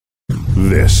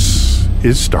This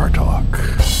is Star Talk.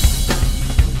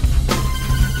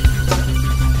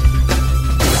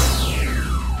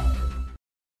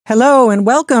 Hello and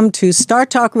welcome to Star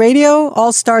Talk Radio,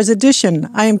 All Stars Edition.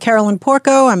 I am Carolyn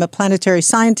Porco. I'm a planetary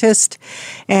scientist,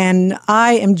 and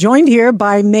I am joined here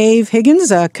by Maeve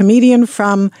Higgins, a comedian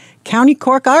from County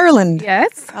Cork, Ireland.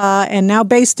 Yes. And now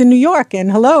based in New York. And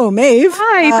hello, Maeve.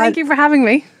 Hi, thank you for having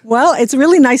me. Well, it's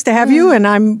really nice to have you, and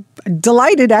I'm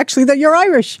delighted, actually, that you're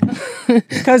Irish,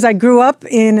 because I grew up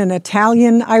in an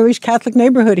Italian-Irish Catholic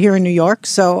neighborhood here in New York,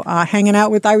 so hanging out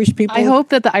with Irish people. I hope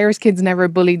that the Irish kids never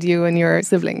bullied you and your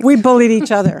siblings. We bullied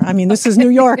each other. I mean, this is New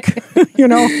York, you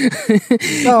know.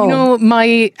 So. You know,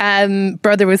 my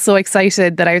brother was so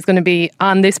excited that I was going to be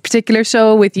on this particular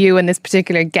show with you and this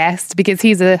particular guest because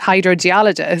he's a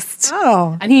hydrogeologist.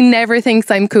 Oh. And he never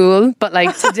thinks I'm cool, but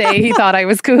like today he thought I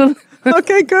was cool.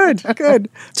 Okay, good.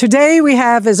 Today we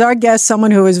have as our guest someone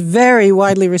who is very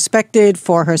widely respected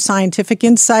for her scientific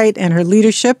insight and her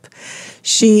leadership.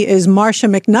 She is Marcia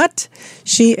McNutt.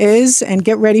 She is, and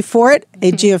get ready for it,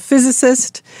 a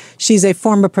geophysicist. She's a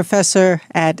former professor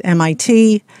at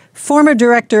MIT, former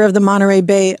director of the Monterey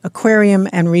Bay Aquarium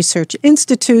and Research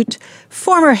Institute,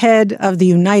 former head of the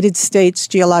United States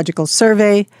Geological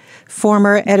Survey,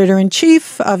 former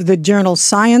editor-in-chief of the journal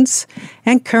Science,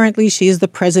 and currently she is the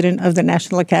president of the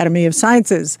National Academy of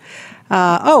Sciences.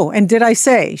 And did I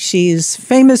say she's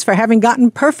famous for having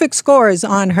gotten perfect scores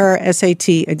on her SAT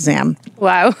exam?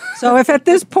 Wow. So if at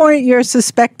this point you're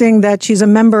suspecting that she's a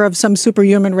member of some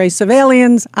superhuman race of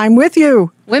aliens, I'm with you.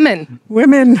 Women.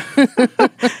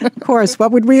 Of course,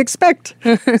 what would we expect?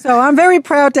 So I'm very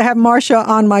proud to have Marcia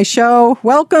on my show.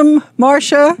 Welcome,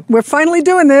 Marcia. We're finally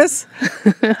doing this.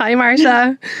 Hi,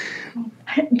 Marcia.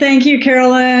 Thank you,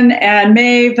 Carolyn and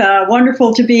Maeve.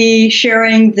 Wonderful to be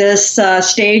sharing this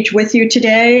stage with you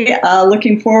today.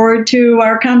 Looking forward to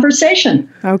our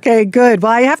conversation. Okay, good.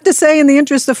 Well, I have to say, in the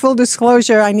interest of full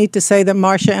disclosure, I need to say that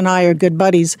Marcia and I are good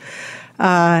buddies.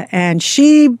 And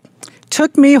she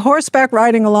took me horseback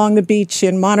riding along the beach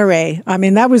in Monterey. I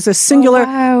mean, that was a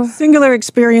singular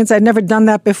experience. I'd never done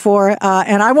that before.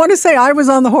 And I want to say I was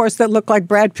on the horse that looked like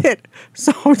Brad Pitt.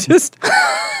 So just...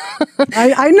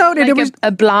 I noted like it was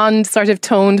a blonde, sort of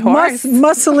toned horse.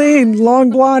 Muscly, long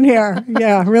blonde hair.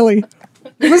 Yeah, really.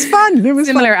 It was fun.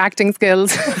 Similar acting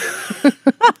skills.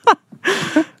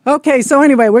 Okay, so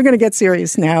anyway, we're going to get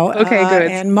serious now. Okay, good.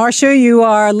 And Marcia, you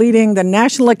are leading the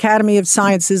National Academy of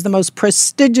Sciences, the most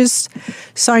prestigious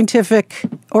scientific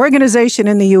organization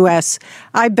in the U.S.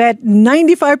 I bet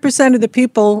 95% of the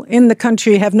people in the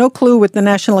country have no clue what the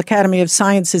National Academy of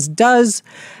Sciences does,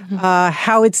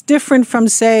 how it's different from,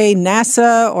 say,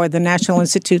 NASA or the National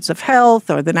Institutes of Health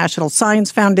or the National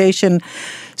Science Foundation.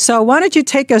 So why don't you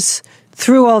take us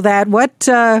through all that? What,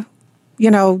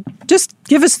 just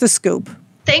give us the scoop.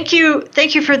 Thank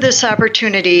you for this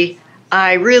opportunity.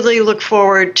 I really look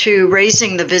forward to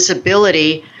raising the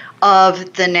visibility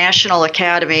of the National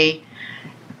Academy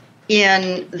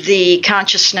in the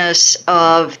consciousness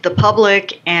of the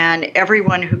public and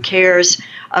everyone who cares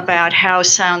about how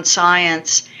sound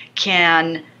science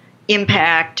can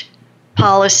impact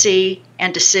policy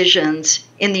and decisions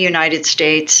in the United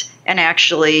States and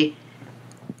actually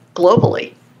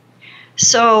globally.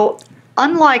 So,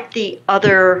 unlike the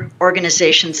other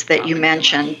organizations that you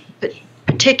mentioned, but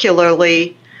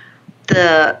particularly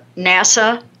the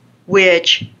NASA,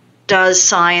 which does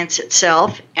science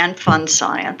itself and funds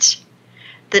science,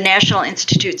 the National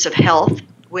Institutes of Health,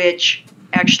 which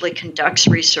actually conducts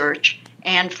research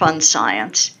and funds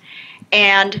science,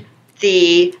 and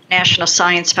the National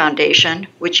Science Foundation,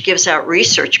 which gives out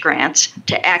research grants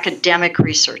to academic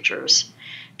researchers.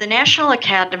 The National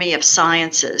Academy of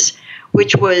Sciences,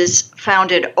 which was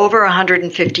founded over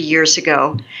 150 years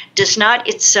ago, does not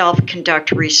itself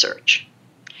conduct research.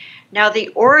 Now, the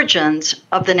origins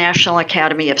of the National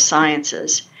Academy of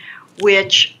Sciences,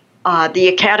 which the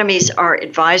academies are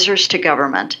advisors to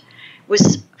government,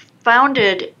 was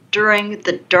founded during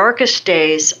the darkest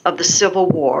days of the Civil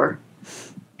War,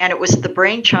 and it was the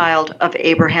brainchild of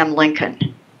Abraham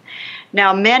Lincoln.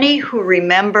 Now, many who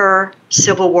remember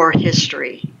Civil War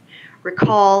history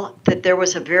recall that there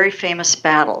was a very famous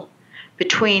battle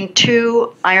between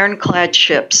two ironclad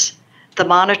ships, the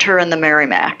Monitor and the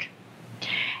Merrimack.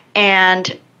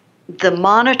 And the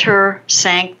Monitor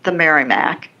sank the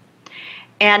Merrimack.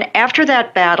 And after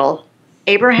that battle,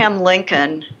 Abraham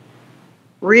Lincoln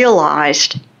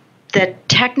realized that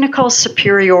technical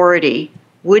superiority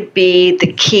would be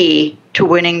the key to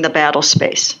winning the battle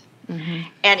space. Mm-hmm.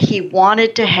 And he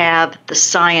wanted to have the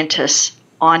scientists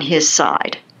on his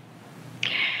side.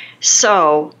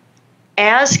 So,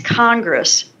 as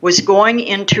Congress was going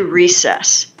into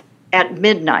recess at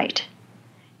midnight,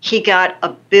 he got a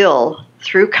bill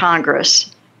through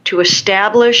Congress to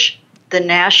establish the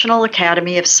National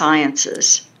Academy of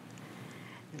Sciences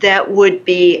that would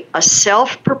be a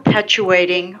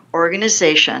self-perpetuating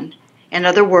organization. In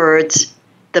other words,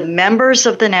 the members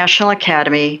of the National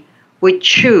Academy would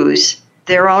choose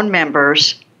their own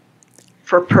members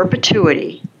for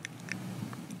perpetuity,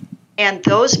 and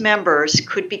those members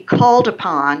could be called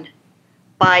upon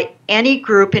by any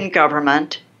group in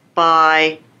government,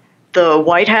 by the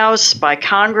White House, by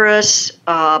Congress,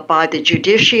 by the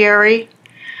judiciary,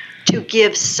 to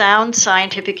give sound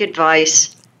scientific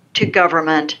advice to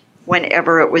government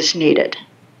whenever it was needed.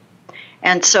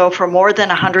 And so for more than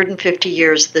 150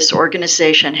 years, this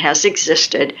organization has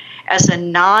existed as a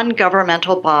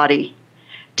non-governmental body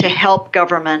to help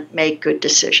government make good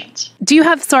decisions. Do you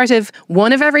have sort of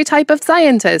one of every type of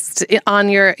scientist in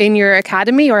your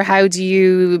academy, or how do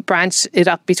you branch it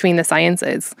up between the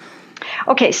sciences?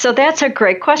 Okay, so that's a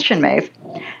great question, Maeve.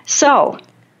 So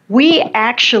we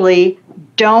actually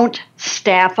don't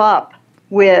staff up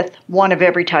with one of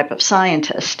every type of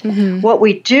scientist. Mm-hmm. What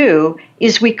we do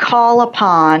is we call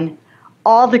upon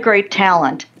all the great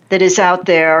talent that is out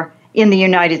there in the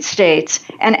United States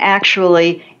and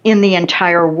actually in the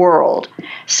entire world.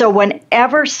 So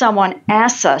whenever someone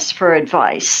asks us for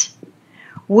advice,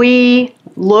 we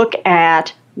look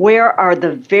at where are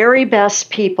the very best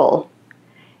people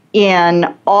in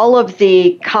all of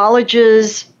the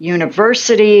colleges,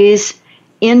 universities,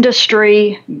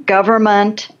 industry,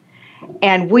 government,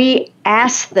 and we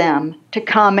ask them to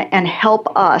come and help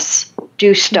us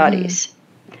do studies.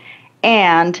 Mm-hmm.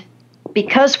 And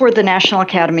because we're the National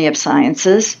Academy of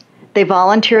Sciences, they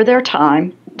volunteer their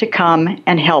time to come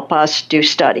and help us do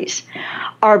studies.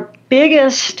 Our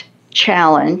biggest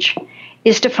challenge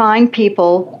is to find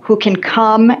people who can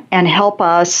come and help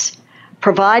us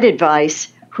provide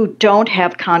advice who don't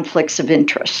have conflicts of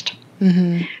interest.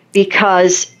 Mm-hmm.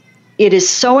 Because it is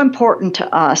so important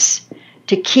to us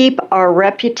to keep our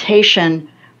reputation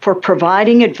for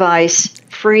providing advice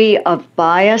free of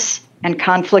bias and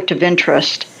conflict of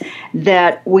interest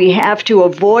that we have to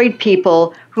avoid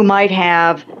people who might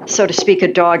have, so to speak,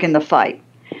 a dog in the fight.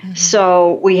 Mm-hmm.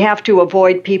 So we have to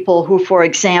avoid people who, for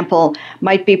example,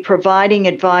 might be providing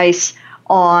advice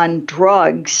on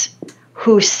drugs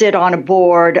who sit on a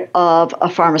board of a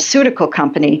pharmaceutical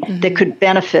company mm-hmm. that could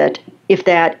benefit if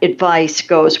that advice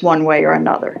goes one way or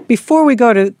another. Before we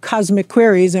go to Cosmic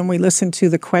Queries and we listen to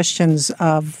the questions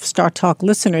of Star Talk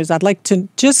listeners, I'd like to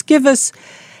just give us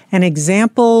an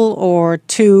example or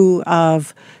two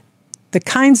of the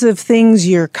kinds of things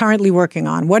you're currently working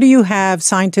on. What do you have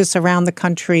scientists around the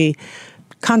country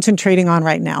concentrating on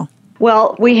right now?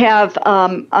 Well, we have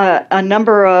a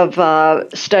number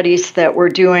of studies that we're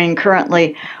doing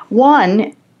currently.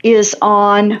 One is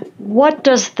on what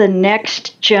does the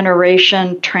next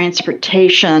generation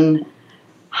transportation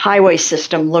highway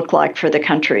system look like for the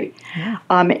country.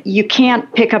 Yeah. You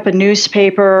can't pick up a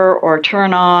newspaper or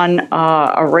turn on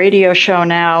a radio show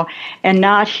now and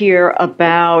not hear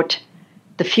about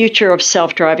the future of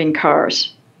self-driving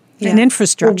cars. And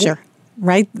infrastructure,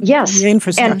 right? Yes. The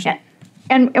infrastructure.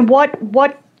 And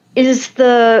what is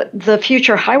the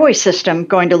future highway system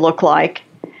going to look like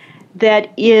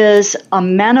that is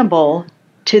amenable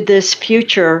to this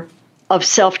future of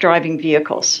self-driving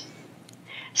vehicles?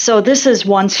 So this is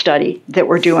one study that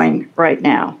we're doing right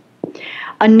now.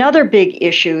 Another big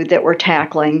issue that we're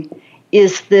tackling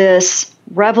is this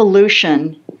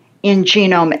revolution in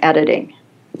genome editing.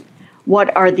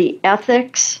 What are the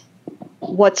ethics?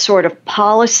 What sort of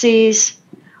policies?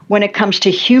 When it comes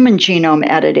to human genome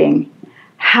editing,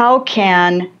 how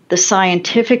can the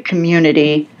scientific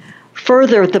community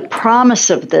further the promise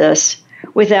of this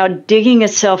without digging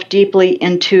itself deeply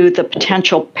into the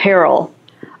potential peril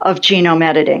of genome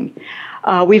editing?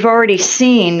 We've already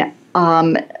seen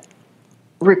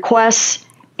requests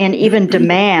and even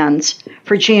demands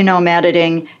for genome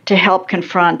editing to help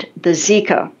confront the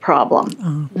Zika problem.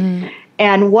 Mm-hmm.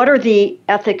 And what are the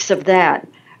ethics of that?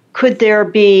 Could there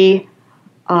be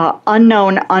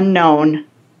unknown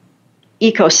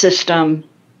ecosystem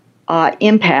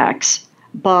impacts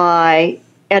by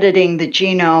editing the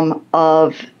genome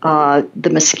of the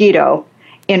mosquito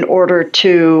in order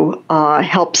to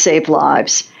help save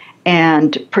lives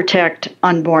and protect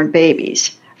unborn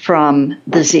babies from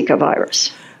the Zika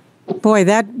virus? Boy,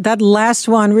 that last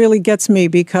one really gets me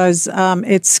because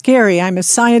it's scary. I'm a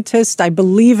scientist. I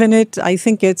believe in it. I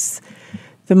think it's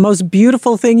the most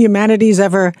beautiful thing humanity's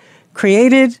ever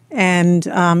created, and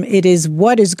it is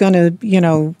what is going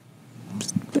to,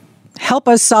 help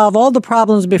us solve all the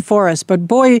problems before us. But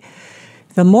boy,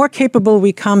 the more capable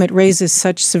we come, it raises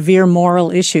such severe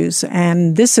moral issues.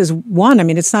 And this is one. I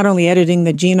mean, it's not only editing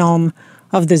the genome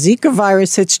of the Zika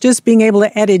virus, it's just being able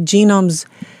to edit genomes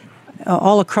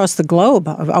all across the globe.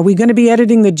 Are we going to be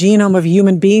editing the genome of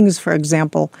human beings, for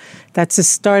example?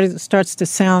 Starts to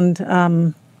sound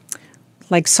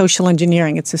like social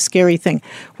engineering. It's a scary thing.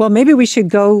 Well, maybe we should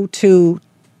go to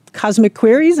Cosmic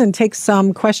Queries and take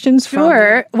some questions from...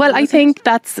 Sure. Well, I think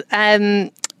that's...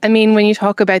 I mean, when you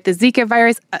talk about the Zika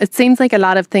virus, it seems like a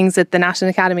lot of things that the National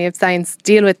Academy of Science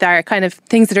deal with are kind of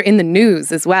things that are in the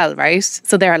news as well, right?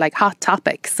 So they're like hot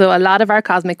topics. So a lot of our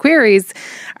Cosmic Queries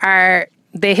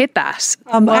they hit that.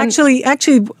 Actually,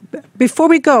 before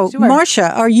we go, sure.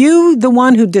 Marcia, are you the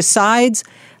one who decides,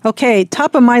 okay,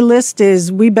 top of my list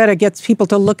is we better get people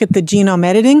to look at the genome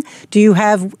editing? Do you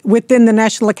have within the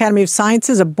National Academy of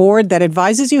Sciences a board that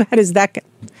advises you? How does that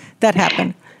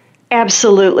happen?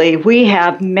 Absolutely. We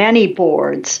have many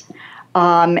boards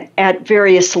at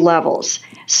various levels.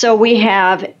 So we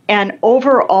have an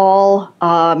overall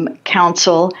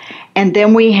council, and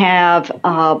then we have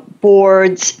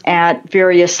boards at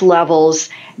various levels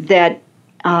that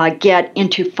get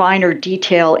into finer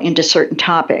detail into certain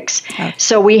topics. Okay.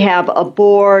 So we have a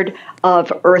board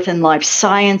of Earth and Life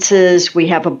Sciences. We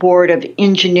have a board of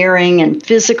Engineering and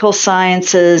Physical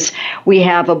Sciences. We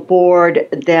have a board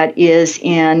that is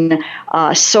in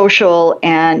Social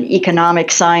and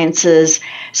Economic Sciences.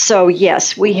 So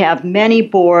yes, we have many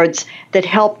boards that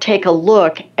help take a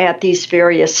look at these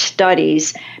various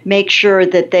studies, make sure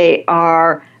that they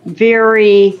are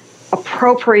very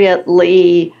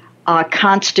appropriately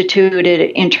constituted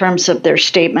in terms of their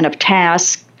statement of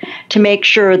tasks, to make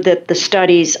sure that the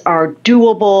studies are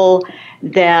doable,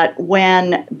 that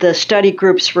when the study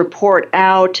groups report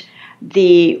out,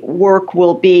 the work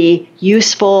will be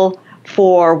useful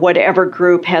for whatever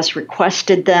group has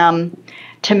requested them,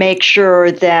 to make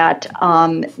sure that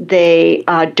they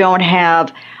don't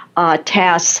have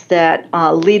tasks that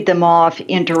lead them off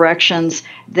in directions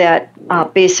that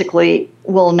basically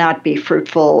will not be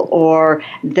fruitful, or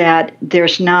that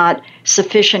there's not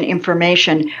sufficient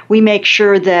information. We make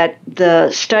sure that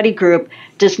the study group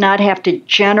does not have to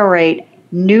generate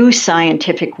new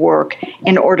scientific work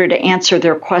in order to answer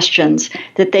their questions,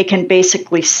 that they can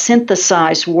basically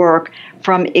synthesize work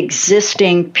from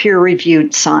existing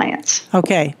peer-reviewed science.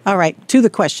 Okay. All right. To the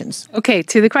questions. Okay,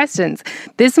 to the questions.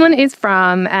 This one is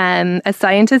from a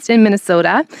scientist in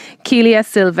Minnesota, Kelia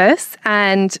Silvas,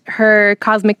 and her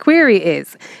cosmic query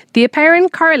is, the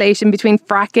apparent correlation between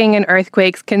fracking and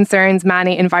earthquakes concerns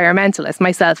many environmentalists,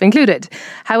 myself included.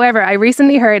 However, I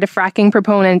recently heard a fracking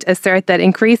proponent assert that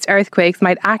increased earthquakes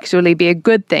might actually be a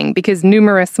good thing because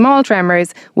numerous small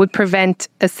tremors would prevent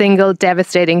a single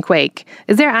devastating quake.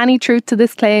 Is there any truth to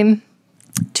this claim?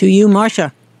 To you,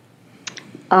 Marcia.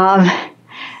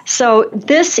 So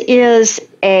this is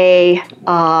a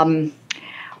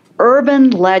urban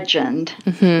legend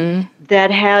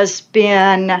that has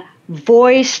been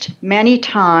voiced many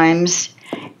times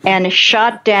and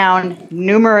shot down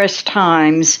numerous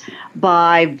times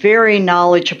by very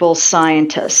knowledgeable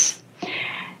scientists.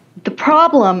 The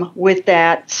problem with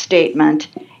that statement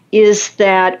is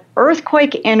that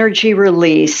earthquake energy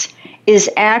release is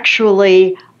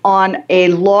actually on a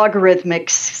logarithmic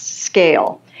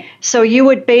scale. So you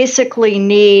would basically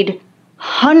need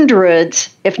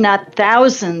hundreds, if not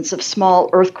thousands, of small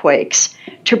earthquakes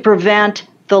to prevent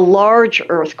the large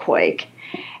earthquake.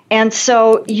 And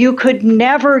so you could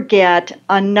never get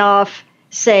enough,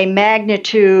 say,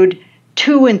 magnitude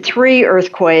 2 and 3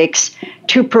 earthquakes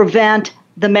to prevent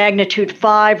the magnitude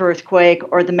 5 earthquake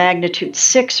or the magnitude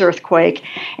 6 earthquake.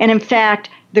 And in fact,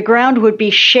 the ground would be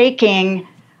shaking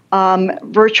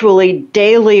virtually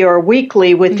daily or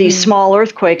weekly with these small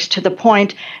earthquakes, to the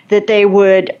point that they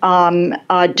would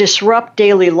disrupt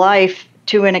daily life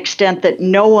to an extent that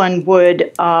no one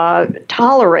would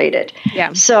tolerate it.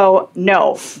 Yeah. So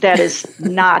no, that is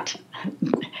not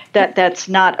that's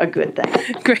not a good thing.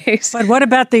 Great. But what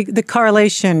about the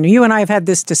correlation? You and I have had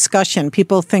this discussion.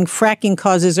 People think fracking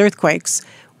causes earthquakes.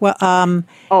 Well,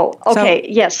 okay.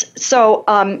 Yes. So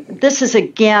this is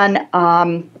again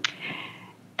a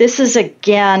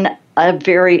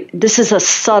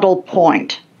subtle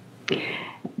point.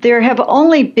 There have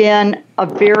only been a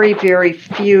very, very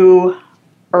few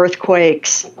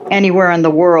earthquakes anywhere in the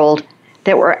world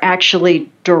that were actually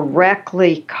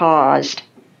directly caused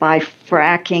by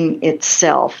fracking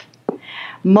itself.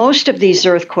 Most of these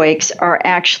earthquakes are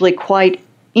actually quite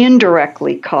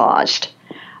indirectly caused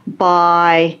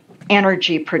by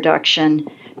energy production,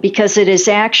 because it is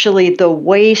actually the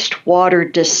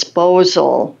wastewater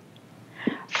disposal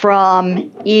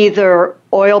from either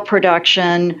oil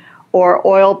production or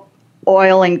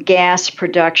oil and gas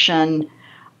production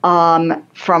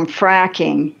from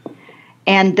fracking,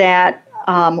 and that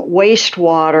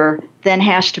wastewater then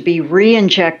has to be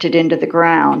re-injected into the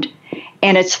ground.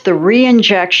 And it's the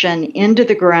re-injection into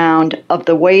the ground of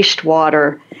the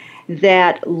wastewater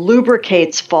that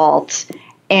lubricates faults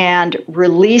and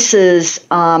releases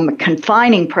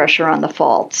confining pressure on the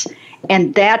faults,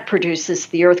 and that produces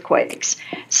the earthquakes.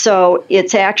 So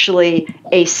it's actually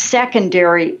a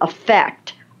secondary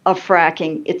effect of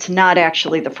fracking. It's not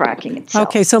actually the fracking itself.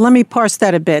 Okay, so let me parse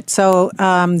that a bit. So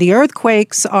the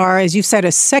earthquakes are, as you said,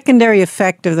 a secondary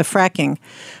effect of the fracking,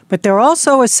 but they're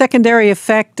also a secondary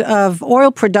effect of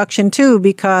oil production too,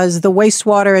 because the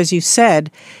wastewater, as you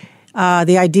said,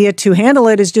 the idea to handle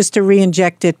it is just to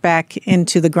re-inject it back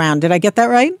into the ground. Did I get that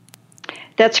right?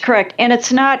 That's correct. And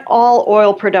it's not all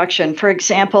oil production. For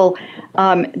example,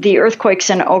 the earthquakes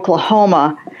in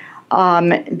Oklahoma,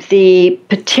 the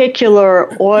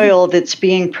particular oil that's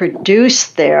being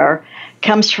produced there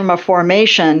comes from a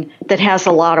formation that has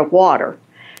a lot of water.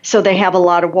 So they have a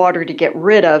lot of water to get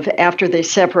rid of after they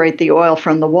separate the oil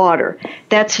from the water.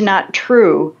 That's not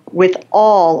true with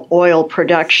all oil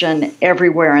production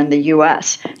everywhere in the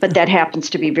U.S., but that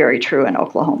happens to be very true in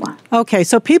Oklahoma. Okay,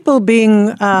 so people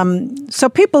then,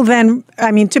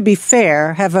 I mean, to be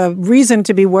fair, have a reason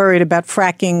to be worried about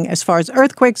fracking as far as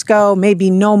earthquakes go,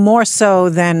 maybe no more so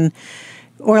than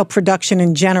oil production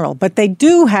in general. But they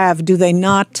do have, do they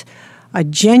not, a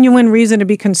genuine reason to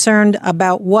be concerned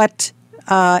about what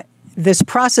this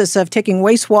process of taking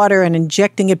wastewater and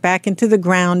injecting it back into the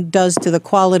ground does to the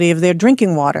quality of their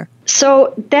drinking water?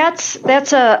 So that's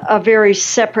a very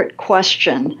separate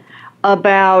question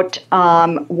about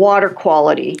water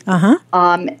quality.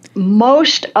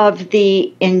 Most of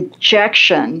the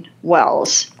injection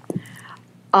wells,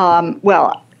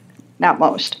 well, not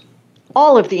most,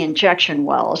 all of the injection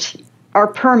wells are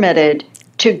permitted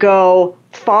to go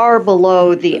far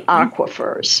below the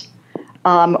aquifers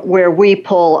where we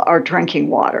pull our drinking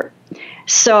water.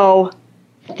 So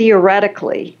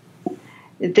theoretically,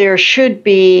 there should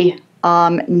be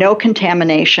no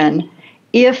contamination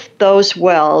if those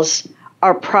wells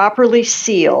are properly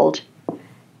sealed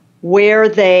where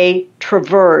they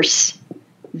traverse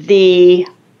the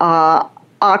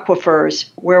aquifers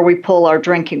where we pull our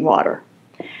drinking water.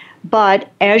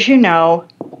 But as you know,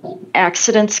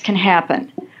 accidents can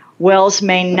happen. Wells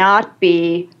may not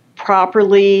be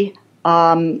properly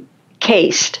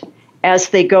cased as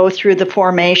they go through the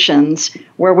formations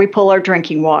where we pull our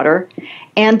drinking water,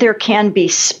 and there can be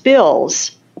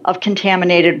spills of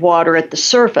contaminated water at the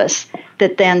surface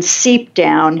that then seep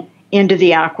down into the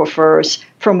aquifers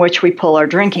from which we pull our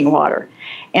drinking water.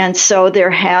 And so there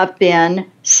have been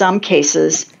some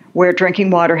cases where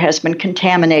drinking water has been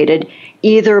contaminated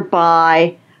either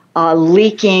by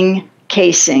leaking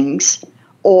casings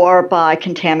or by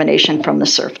contamination from the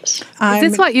surface. Is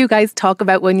this what you guys talk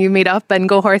about when you meet up and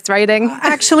go horse riding?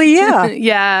 Actually, yeah.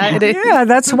 Yeah, it is. Yeah,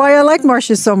 that's why I like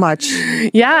Marcia so much.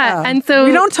 Yeah, and so...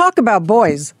 We don't talk about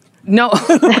boys. No.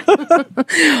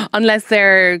 Unless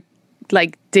they're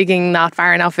like digging not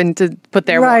far enough in to put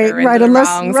their water in the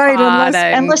wrong spot.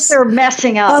 Unless they're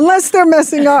messing up. Unless they're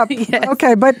messing up. Yes.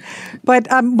 Okay, but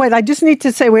I just need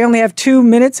to say we only have 2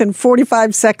 minutes and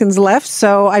 45 seconds left,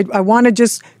 so I want to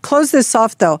just close this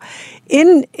off, though.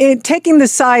 In taking the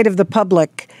side of the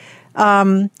public,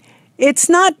 they're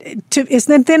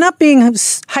not being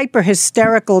hyper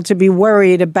hysterical to be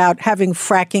worried about having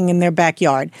fracking in their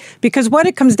backyard. Because what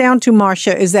it comes down to,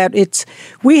 Marcia, is that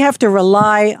we have to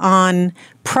rely on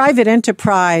private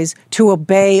enterprise to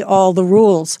obey all the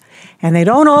rules. And they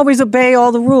don't always obey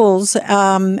all the rules.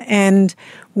 And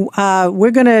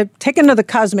we're going to take another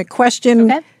cosmic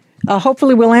question. Okay.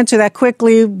 Hopefully we'll answer that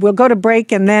quickly. We'll go to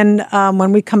break, and then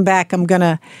when we come back, I'm going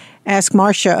to ask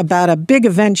Marcia about a big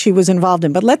event she was involved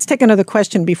in. But let's take another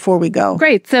question before we go.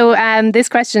 Great. So this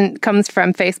question comes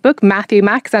from Facebook. Matthew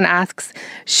Maxon asks,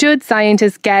 should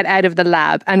scientists get out of the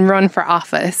lab and run for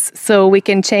office so we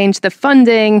can change the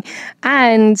funding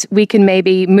and we can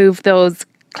maybe move those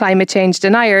climate change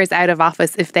deniers out of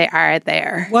office if they are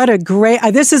there? What a great...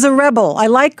 this is a rebel. I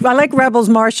like rebels,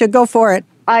 Marcia. Go for it.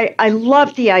 I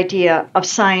love the idea of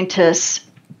scientists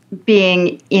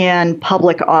being in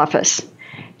public office.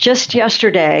 Just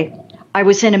yesterday, I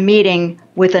was in a meeting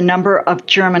with a number of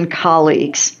German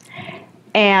colleagues,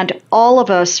 and all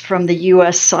of us from the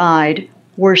U.S. side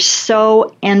were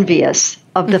so envious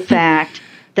of the fact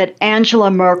that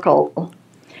Angela Merkel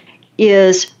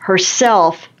is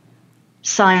herself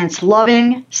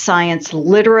science-loving,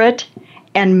 science-literate,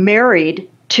 and married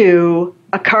to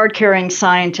a card-carrying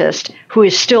scientist who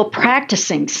is still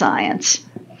practicing science.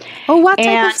 Oh, what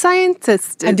type of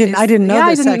scientist? I didn't know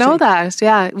this. I didn't know that.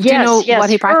 Yeah. Do you know what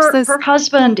he practices? Her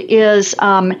husband is,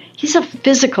 he's a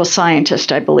physical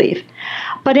scientist, I believe.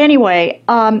 But anyway,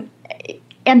 and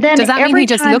then does that mean he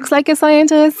just looks like a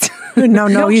scientist?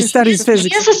 No, he studies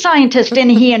physics. He is a scientist,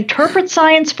 and he interprets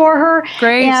science for her.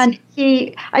 Great. And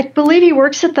I believe he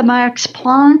works at the Max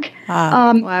Planck.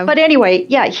 Wow. But anyway,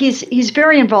 yeah, he's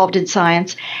very involved in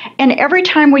science. And every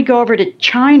time we go over to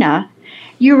China,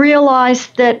 you realize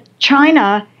that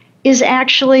China is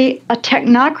actually a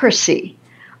technocracy.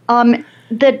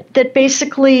 That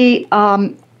basically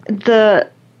the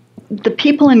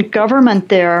people in government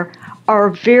there are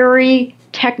very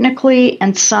technically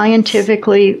and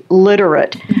scientifically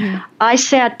literate. Mm-hmm. I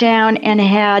sat down and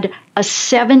had a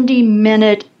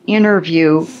 70-minute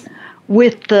interview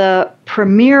with the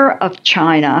premier of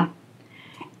China,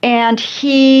 and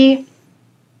he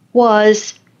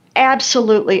was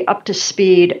absolutely up to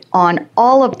speed on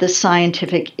all of the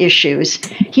scientific issues.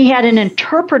 He had an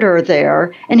interpreter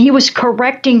there, and he was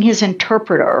correcting his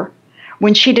interpreter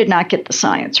when she did not get the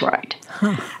science right.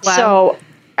 Wow. So,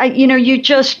 you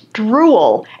just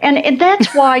drool. And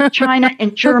that's why China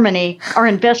and Germany are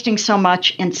investing so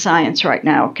much in science right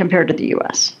now compared to the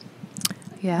U.S.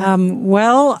 Yeah.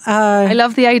 I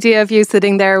love the idea of you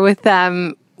sitting there with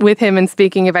him and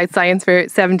speaking about science for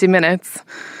 70 minutes.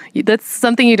 That's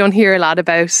something you don't hear a lot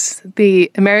about,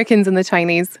 the Americans and the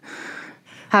Chinese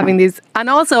having these. And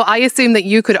also, I assume that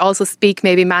you could also speak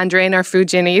maybe Mandarin or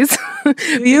Fujianese.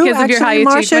 Do you because of your high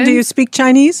Marsha, achievement. do you speak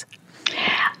Chinese?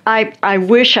 I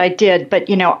wish I did, but,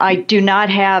 I do not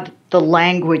have the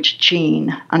language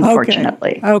gene,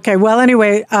 unfortunately. Okay. Well,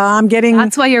 anyway, I'm getting...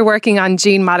 That's why you're working on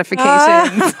gene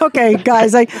modification. Okay,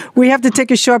 guys, we have to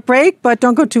take a short break, but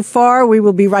don't go too far. We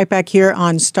will be right back here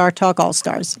on Star Talk All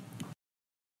Stars.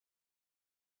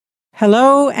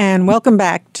 Hello and welcome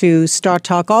back to Star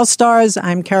Talk All Stars.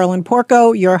 I'm Carolyn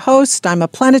Porco, your host. I'm a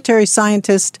planetary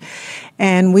scientist,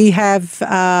 and we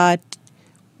have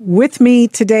with me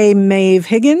today Maeve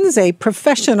Higgins, a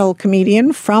professional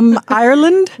comedian from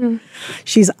Ireland.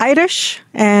 She's Irish,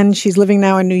 and she's living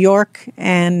now in New York.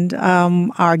 And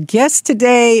our guest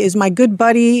today is my good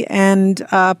buddy and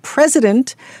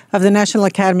president of the National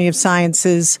Academy of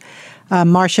Sciences,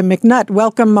 Marsha McNutt.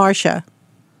 Welcome, Marsha.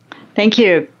 Thank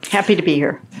you. Happy to be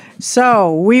here.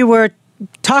 So we were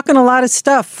talking a lot of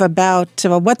stuff about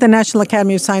what the National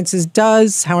Academy of Sciences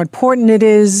does, how important it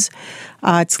is.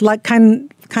 It's like kind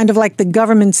of like the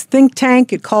government's think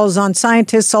tank. It calls on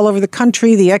scientists all over the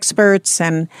country, the experts,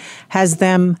 and has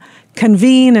them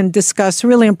convene and discuss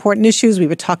really important issues. We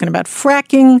were talking about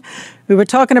fracking. We were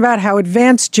talking about how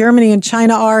advanced Germany and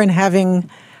China are in having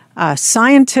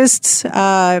scientists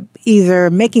either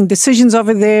making decisions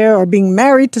over there or being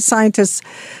married to scientists,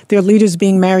 their leaders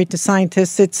being married to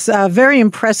scientists. It's very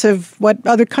impressive what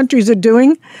other countries are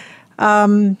doing.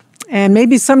 And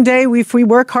maybe someday, if we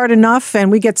work hard enough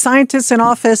and we get scientists in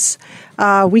office,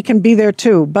 we can be there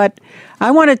too. But I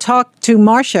want to talk to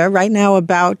Marsha right now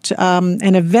about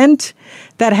an event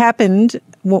that happened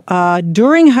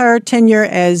during her tenure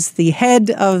as the head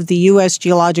of the U.S.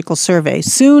 Geological Survey.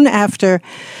 Soon after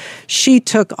she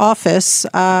took office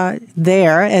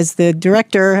there as the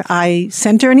director, I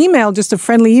sent her an email, just a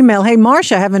friendly email. Hey,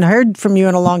 Marsha, I haven't heard from you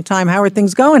in a long time. How are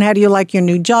things going? How do you like your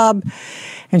new job?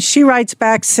 And she writes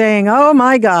back saying, oh,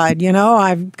 my God,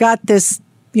 I've got this,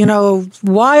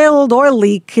 wild oil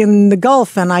leak in the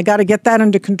Gulf, and I got to get that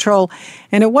under control.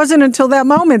 And it wasn't until that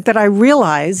moment that I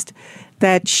realized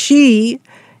that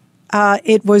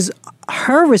it was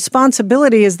her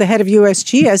responsibility as the head of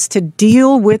USGS to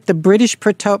deal with the British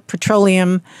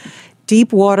Petroleum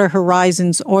Deepwater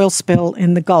Horizon's oil spill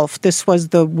in the Gulf. This was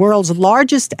the world's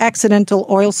largest accidental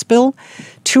oil spill,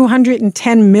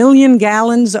 210 million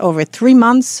gallons over 3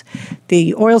 months.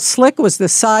 The oil slick was the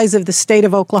size of the state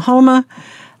of Oklahoma.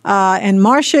 And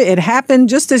Marsha, it happened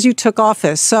just as you took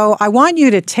office. So I want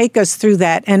you to take us through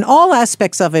that and all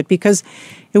aspects of it, because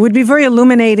it would be very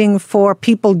illuminating for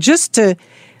people just to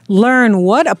learn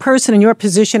what a person in your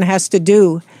position has to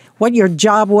do, what your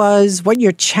job was, what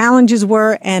your challenges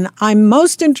were. And I'm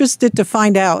most interested to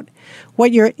find out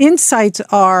what your insights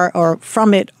are, or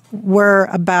from it were,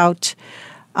 about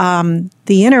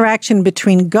the interaction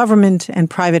between government and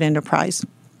private enterprise.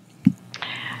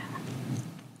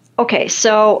 Okay,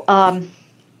 so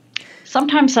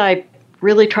sometimes I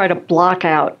really try to block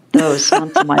out those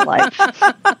months of my life.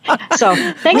 So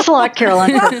thanks a lot,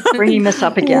 Carolyn, for bringing this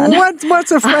up again.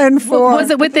 What's a friend for? Was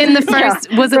it within the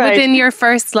first? Was it within your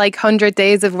first 100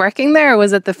 days of working there, or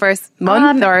was it the first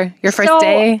month or your first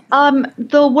day?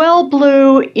 The well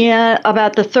blew in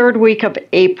about the third week of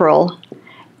April,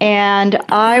 And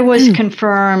I was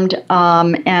confirmed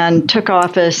and took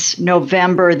office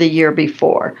November the year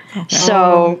before. Okay.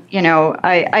 So,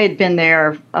 I had been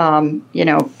there,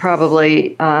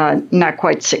 probably not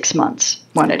quite 6 months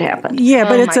when it happened. Yeah,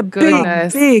 but it's a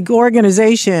big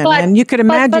organization. And you could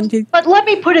imagine. But let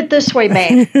me put it this way,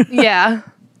 May. Yeah.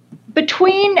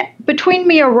 Between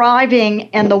me arriving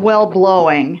and the well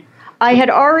blowing, I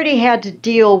had already had to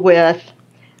deal with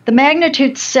the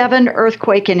magnitude 7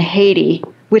 earthquake in Haiti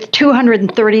with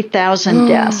 230,000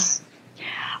 deaths.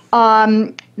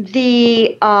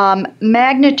 The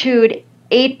magnitude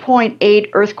 8.8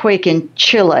 earthquake in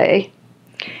Chile,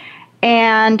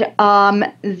 and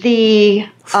the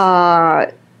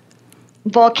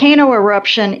volcano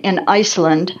eruption in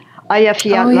Iceland,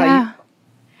 Eyjafjallajökull,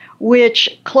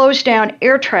 which closed down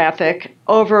air traffic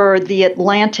over the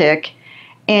Atlantic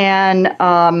and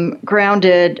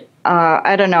grounded,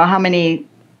 I don't know how many,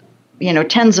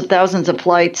 tens of thousands of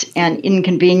flights and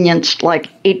inconvenienced like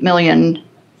 8 million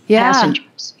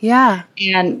passengers. Yeah.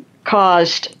 And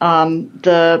caused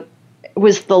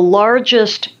was the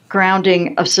largest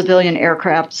grounding of civilian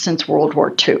aircraft since World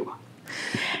War II.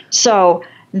 So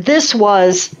this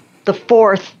was the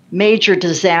fourth major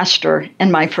disaster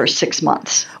in my first 6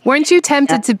 months. Weren't you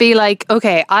tempted to be like,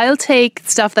 okay, I'll take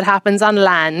stuff that happens on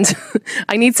land.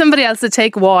 I need somebody else to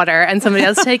take water and somebody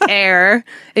else to take air.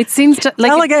 It seems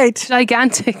like a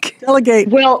gigantic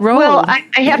Delegate. role. Well,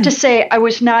 I have to Mm-hmm. say I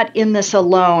was not in this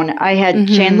alone. I had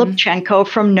Jane Lubchenco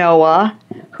from NOAA,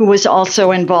 who was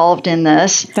also involved in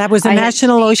this. That was the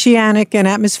National Oceanic and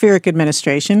Atmospheric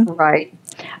Administration. Right.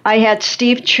 I had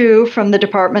Steve Chu from the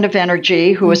Department of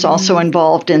Energy, who was also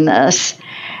involved in this.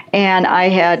 And I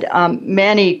had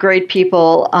many great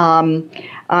people,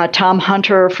 Tom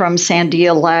Hunter from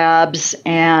Sandia Labs,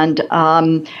 and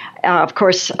of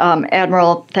course,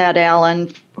 Admiral Thad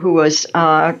Allen, who was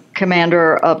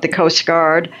commander of the Coast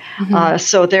Guard.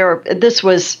 So this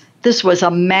was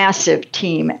a massive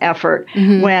team effort.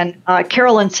 When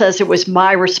Carolyn says it was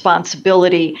my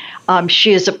responsibility,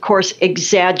 she is, of course,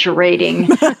 exaggerating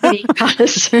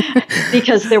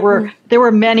because there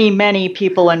were many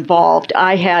people involved.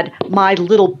 I had my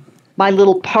little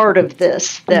part of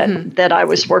this that I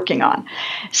was working on.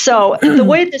 So the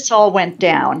way this all went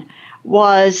down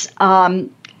was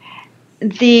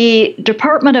the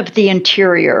Department of the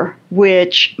Interior,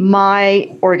 which my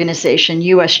organization,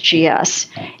 USGS,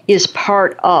 is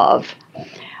part of,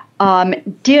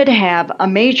 did have a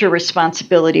major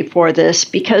responsibility for this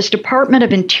because Department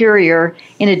of Interior,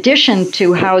 in addition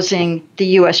to housing the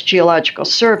U.S. Geological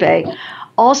Survey,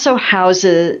 also housed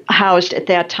at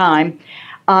that time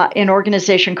an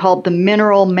organization called the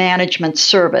Mineral Management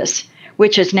Service,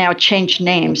 which has now changed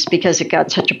names because it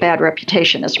got such a bad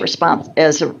reputation as a result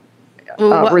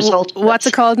of this. What's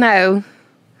it called now?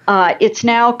 It's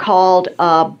now called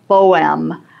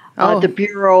BOEM, the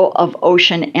Bureau of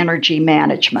Ocean Energy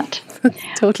Management.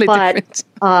 Totally different.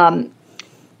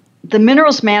 The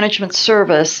Minerals Management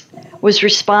Service was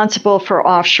responsible for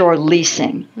offshore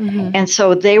leasing. And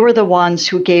so they were the ones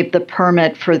who gave the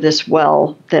permit for this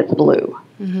well that blew.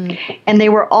 And they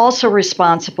were also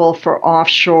responsible for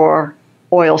offshore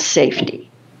oil safety.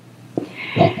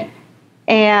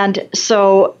 And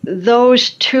so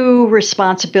those two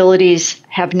responsibilities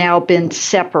have now been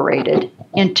separated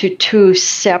into two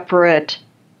separate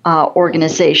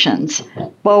organizations.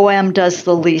 BOEM does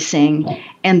the leasing,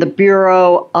 and the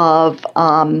Bureau of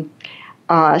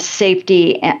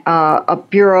Safety, a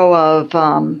Bureau of...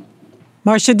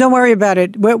 Marcia, don't worry about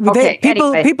it.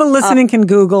 People listening can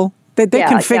Google. They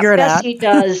can figure it out. Bessie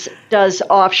does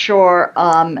offshore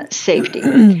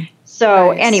safety.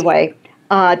 So anyway...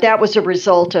 that was a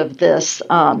result of this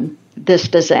this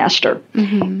disaster.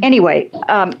 Anyway,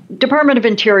 Department of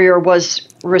Interior was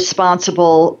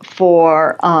responsible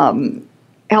for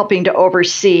helping to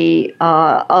oversee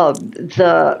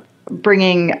the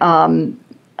bringing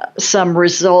some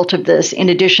result of this, in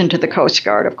addition to the Coast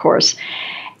Guard, of course.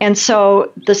 And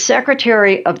so the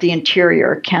Secretary of the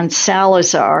Interior, Ken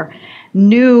Salazar,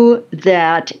 knew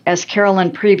that, as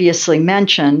Carolyn previously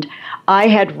mentioned, I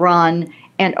had run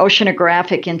an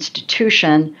oceanographic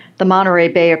institution, the Monterey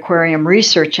Bay Aquarium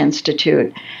Research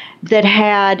Institute, that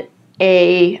had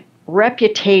a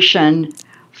reputation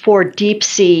for deep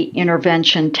sea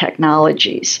intervention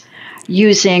technologies,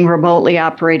 using remotely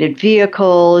operated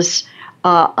vehicles,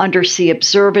 undersea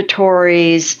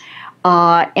observatories,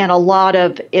 and a lot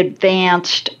of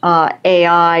advanced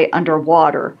AI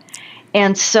underwater.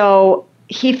 And so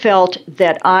he felt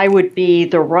that I would be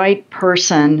the right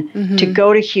person to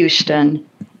go to Houston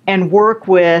and work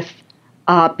with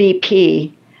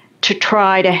BP to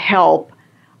try to help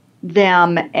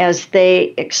them as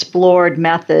they explored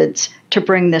methods to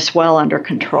bring this well under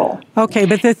control. Okay,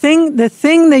 but the thing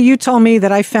that you told me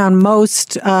that I found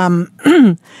most,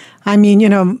 I mean,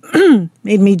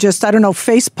 made me just, I don't know,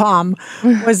 facepalm,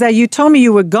 was that you told me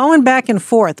you were going back and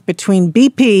forth between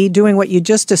BP doing what you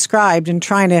just described and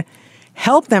trying to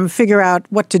help them figure out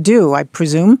what to do, I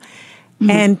presume,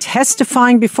 and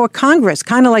testifying before Congress,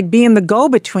 kind of like being the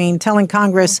go-between, telling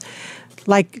Congress,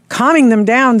 like calming them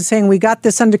down, saying we got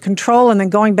this under control, and then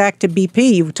going back to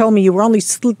BP. You told me you were only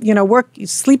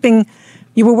sleeping.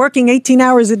 You were working 18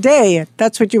 hours a day.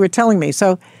 That's what you were telling me.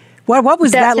 So, what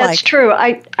was that like? That's true.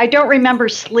 I don't remember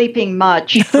sleeping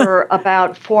much for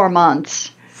about 4 months.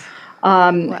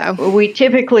 Wow. We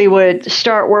typically would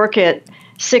start work at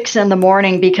 6 in the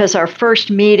morning because our first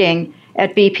meeting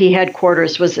at BP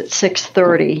headquarters was at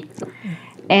 6:30.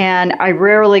 And I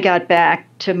rarely got back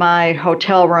to my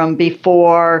hotel room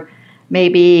before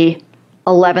maybe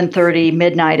 11:30,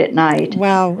 midnight at night.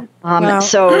 Wow.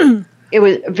 So it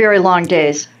was very long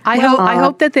days. I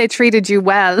hope that they treated you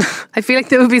well. I feel like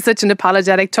there would be such an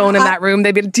apologetic tone in that room.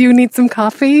 They'd be, do you need some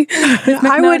coffee?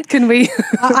 Can we?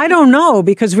 I don't know,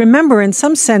 because remember, in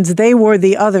some sense, they were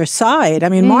the other side. I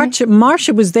mean,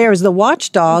 Marcia was there as the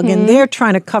watchdog, and they're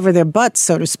trying to cover their butts,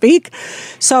 so to speak.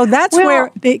 So that's go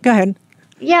ahead.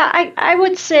 Yeah, I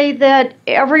would say that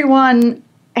everyone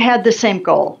had the same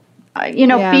goal.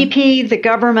 BP, the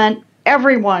government,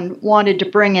 everyone wanted to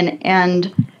bring an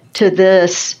end to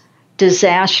this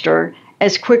disaster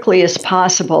as quickly as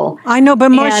possible. I know, but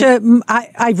Marcia,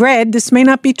 I read, this may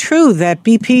not be true, that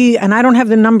BP, and I don't have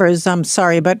the numbers, I'm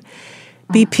sorry, but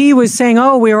BP was saying,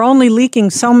 we're only leaking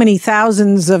so many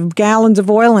thousands of gallons of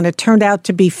oil, and it turned out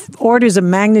to be orders of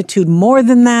magnitude more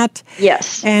than that.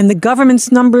 Yes. And the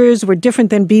government's numbers were different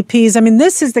than BP's. I mean,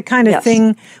 this is the kind of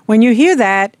thing, when you hear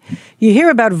that, you hear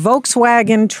about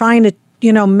Volkswagen trying to,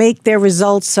 make their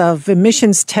results of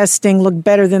emissions testing look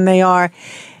better than they are.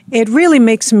 It really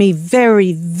makes me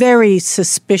very, very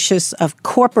suspicious of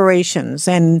corporations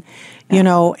and,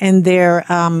 and their...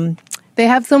 they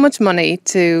have so much money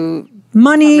to...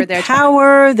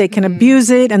 power, they can abuse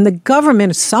it, and the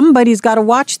government, somebody's got to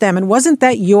watch them. And wasn't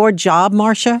that your job,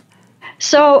 Marcia?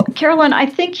 So, Carolyn, I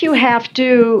think you have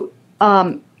to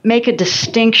make a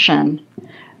distinction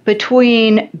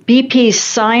between BP's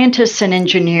scientists and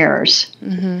engineers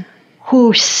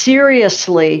who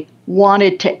seriously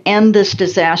wanted to end this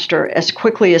disaster as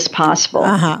quickly as possible.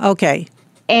 Okay.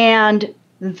 And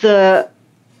the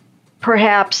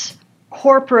perhaps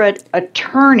corporate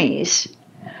attorneys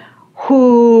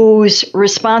whose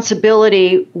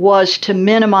responsibility was to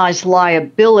minimize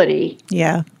liability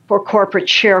for corporate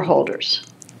shareholders.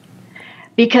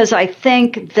 Because I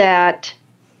think that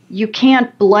you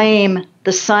can't blame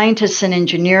the scientists and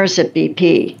engineers at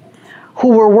BP who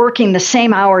were working the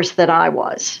same hours that I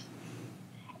was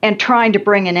and trying to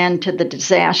bring an end to the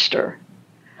disaster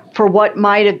for what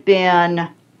might have been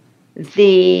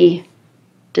the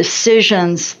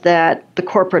decisions that the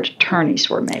corporate attorneys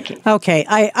were making. Okay,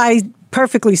 I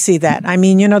perfectly see that. I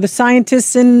mean, the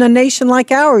scientists in a nation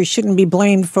like ours shouldn't be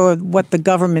blamed for what the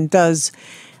government does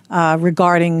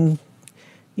regarding,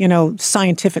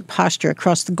 scientific posture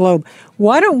across the globe.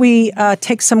 Why don't we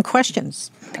take some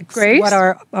questions? Great. What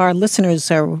our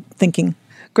listeners are thinking.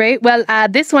 Great. Well,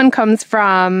 this one comes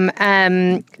from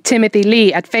Timothy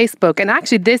Lee at Facebook. And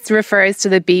actually, this refers to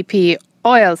the BP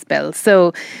oil spill.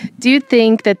 So do you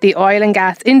think that the oil and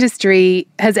gas industry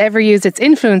has ever used its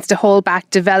influence to hold back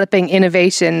developing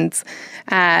innovations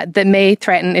that may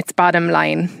threaten its bottom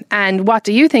line? And what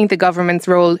do you think the government's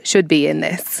role should be in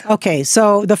this? Okay,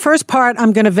 so the first part,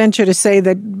 I'm going to venture to say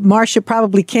that Marcia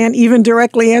probably can't even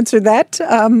directly answer that.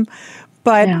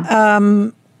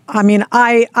 I mean,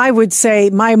 I would say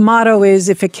my motto is,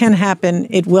 if it can happen,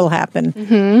 it will happen.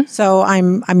 Mm-hmm. So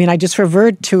I just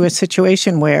revert to a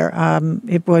situation where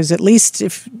it was, at least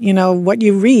if, what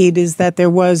you read is that there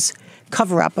was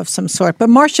cover-up of some sort. But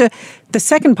Marcia, the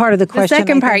second part of the question. The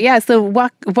second part, yeah. So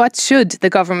what should the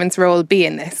government's role be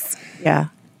in this? Yeah.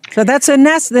 So that's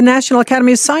the National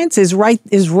Academy of Sciences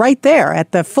is right there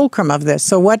at the fulcrum of this.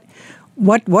 So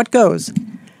what goes?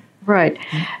 Right.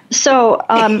 So,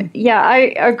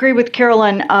 I agree with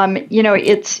Carolyn.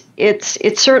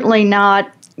 It's certainly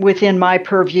not within my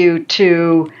purview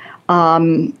to,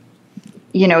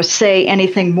 say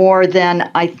anything more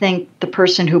than I think the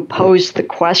person who posed the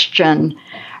question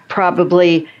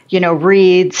probably,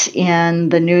 reads in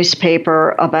the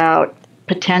newspaper about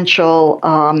potential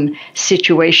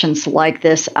situations like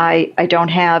this. I don't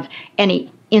have any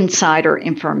insider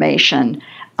information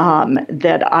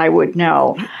that I would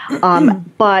know.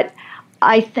 But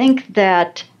I think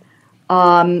that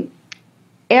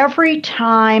every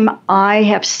time I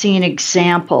have seen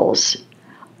examples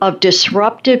of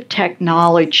disruptive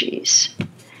technologies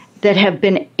that have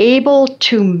been able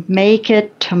to make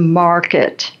it to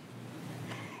market,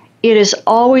 it has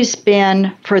always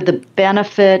been for the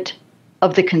benefit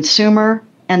of the consumer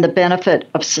and the benefit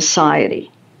of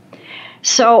society.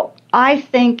 So I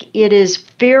think it is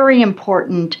very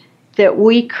important that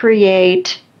we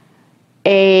create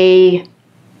a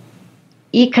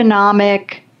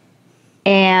economic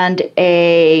and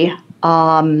a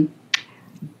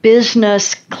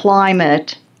business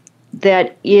climate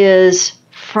that is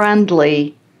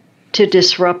friendly to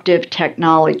disruptive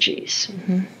technologies.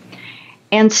 Mm-hmm.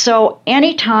 And so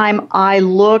anytime I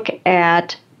look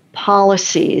at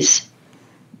policies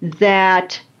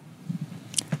that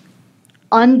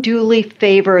unduly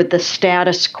favor the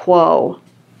status quo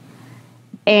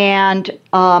and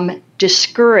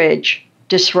discourage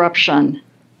disruption,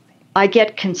 I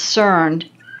get concerned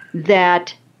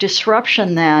that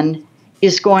disruption then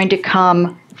is going to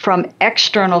come from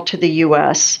external to the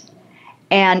U.S.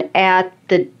 and at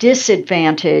the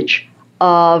disadvantage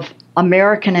of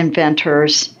American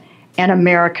inventors and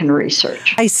American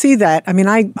research. I see that. I mean,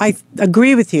 I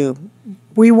agree with you.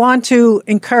 We want to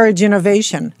encourage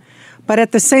innovation. But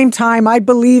at the same time, I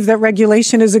believe that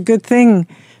regulation is a good thing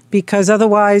because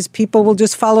otherwise people will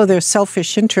just follow their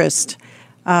selfish interest.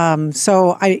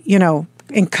 So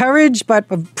encourage, but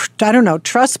I don't know,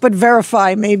 trust but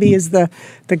verify maybe is the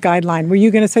guideline. Were you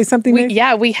going to say something?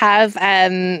 We have...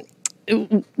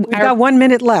 We've got 1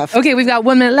 minute left. Okay, we've got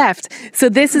 1 minute left. So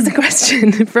this is a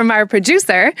question from our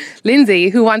producer, Lindsay,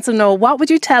 who wants to know, what would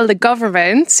you tell the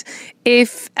government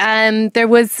if there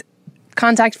was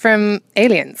contact from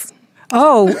aliens?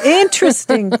 Oh,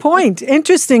 interesting point.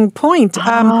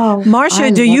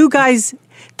 Marcia, do you guys...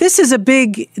 This is a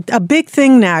big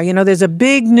thing now. You know, there's a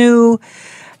big new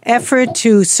effort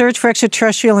to search for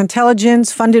extraterrestrial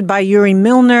intelligence funded by Yuri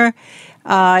Milner.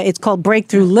 It's called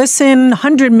Breakthrough Listen,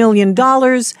 $100 million.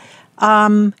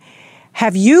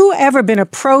 Have you ever been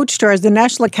approached, or has the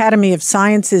National Academy of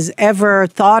Sciences ever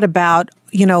thought about,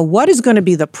 what is going to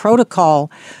be the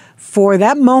protocol for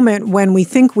that moment when we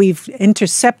think we've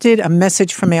intercepted a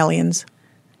message from aliens?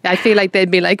 I feel like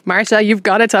they'd be like, Marcia, you've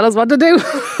got to tell us what to do.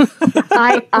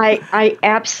 I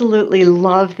absolutely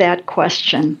love that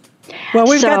question. Well,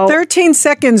 we've got 13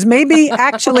 seconds. Maybe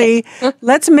actually,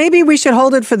 maybe we should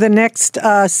hold it for the next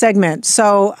segment.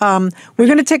 So we're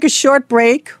going to take a short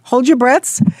break. Hold your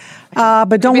breaths.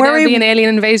 But don't worry. There'll be an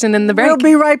alien invasion in the break. We'll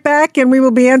be right back, and we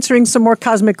will be answering some more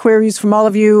cosmic queries from all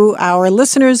of you, our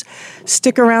listeners.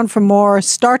 Stick around for more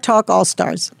Star Talk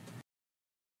All-Stars.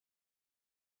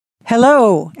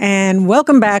 Hello, and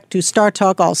welcome back to Star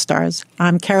Talk All-Stars.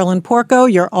 I'm Carolyn Porco,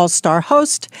 your all-star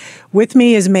host. With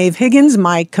me is Maeve Higgins,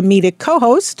 my comedic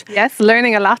co-host. Yes,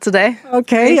 learning a lot today.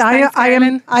 Okay, Thanks,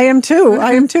 I am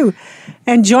too.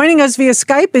 And joining us via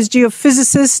Skype is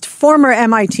geophysicist, former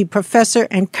MIT professor,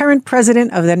 and current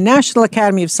president of the National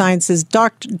Academy of Sciences,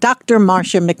 Dr.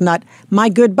 Marcia McNutt, my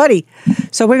good buddy.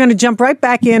 So we're going to jump right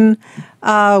back in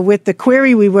with the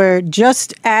query we were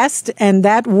just asked, and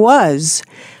that was...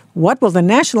 what will the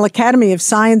National Academy of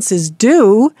Sciences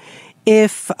do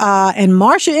if, and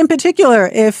Marcia in particular,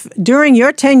 if during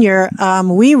your tenure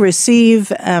we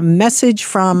receive a message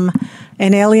from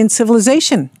an alien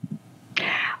civilization?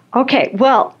 Okay,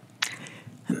 well,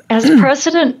 as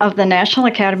president of the National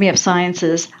Academy of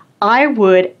Sciences, I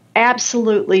would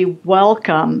absolutely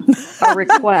welcome a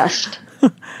request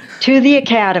to the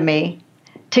Academy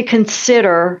to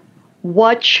consider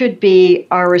what should be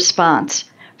our response.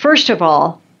 First of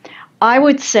all, I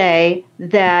would say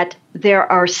that there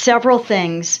are several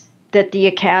things that the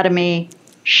Academy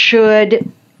should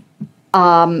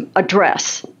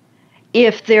address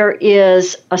if there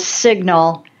is a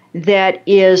signal that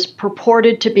is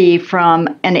purported to be from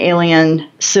an alien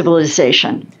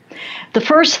civilization. The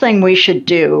first thing we should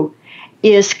do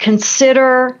is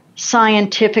consider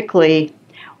scientifically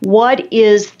what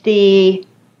is the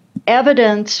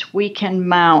evidence we can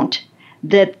mount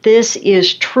that this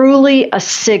is truly a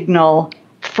signal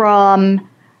from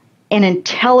an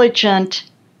intelligent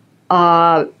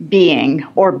being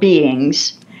or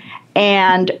beings,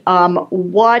 and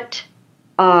what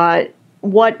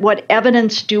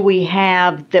evidence do we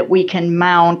have that we can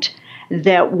mount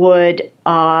that would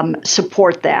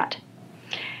support that?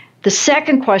 The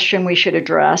second question we should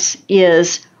address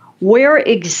is, where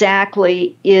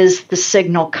exactly is the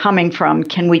signal coming from?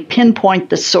 Can we pinpoint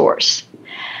the source?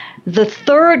 The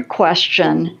third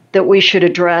question that we should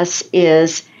address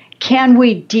is, can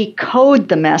we decode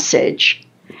the message?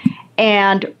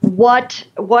 and what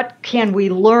can we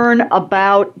learn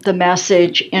about the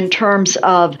message in terms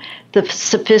of the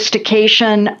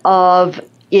sophistication of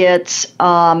its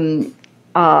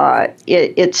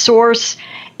source?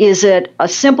 Is it a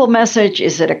simple message?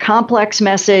 Is it a complex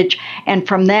message? And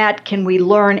from that, can we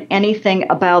learn anything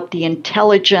about the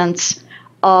intelligence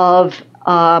of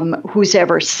who's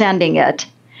ever sending it?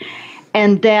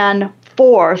 And then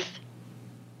fourth,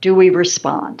 do we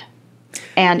respond?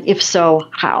 And if so,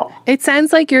 how? It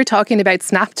sounds like you're talking about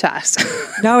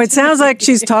Snapchat. No, it sounds like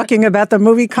she's talking about the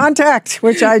movie Contact,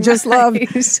 which I just love.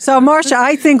 So, Marcia,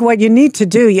 I think what you need to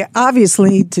do, you obviously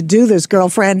need to do this,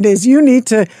 girlfriend, is you need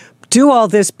to do all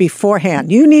this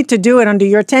beforehand. You need to do it under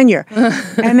your tenure.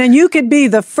 And then you could be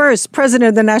the first president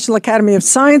of the National Academy of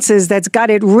Sciences that's got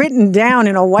it written down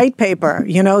in a white paper.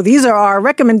 You know, these are our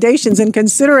recommendations and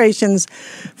considerations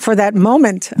for that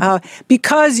moment.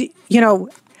 Because, you know,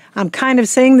 I'm kind of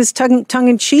saying this tongue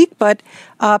in cheek, but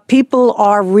people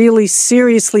are really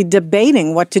seriously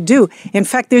debating what to do. In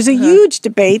fact, there's a huge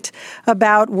debate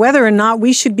about whether or not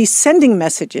we should be sending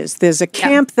messages. There's a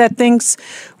camp that thinks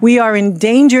we are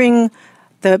endangering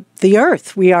the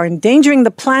Earth. We are endangering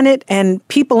the planet and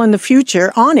people in the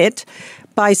future on it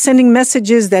by sending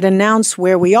messages that announce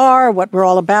where we are, what we're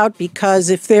all about, because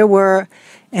if there were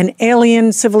an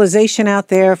alien civilization out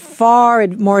there far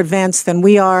more advanced than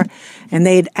we are, and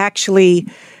they'd actually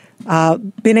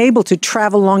been able to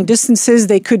travel long distances,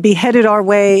 they could be headed our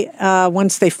way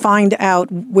once they find out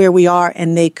where we are,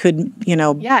 and they could, you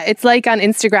know. Yeah, it's like on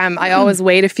Instagram, I always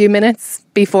wait a few minutes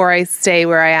before I stay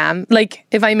where I am. Like,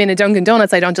 if I'm in a Dunkin'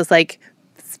 Donuts, I don't just, like,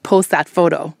 post that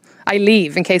photo. I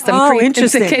leave in case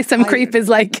some creep is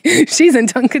like, she's in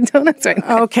Dunkin' Donuts right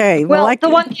now. Okay. Well, the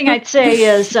one thing I'd say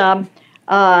is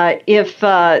if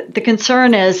the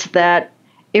concern is that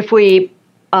if we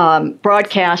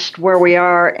broadcast where we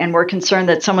are and we're concerned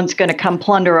that someone's going to come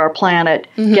plunder our planet,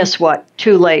 guess what?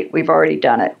 Too late. We've already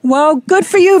done it. Well, good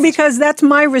for you, because that's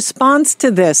my response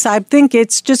to this. I think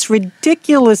it's just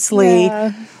ridiculously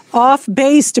off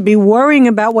base to be worrying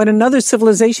about what another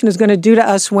civilization is going to do to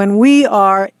us when we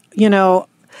are, you know,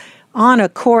 on a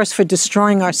course for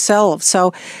destroying ourselves.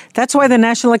 So that's why the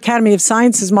National Academy of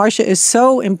Sciences, Marcia, is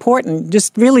so important.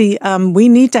 Just really, we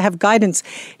need to have guidance.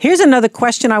 Here's another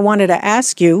question I wanted to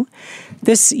ask you.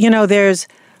 This, you know, there's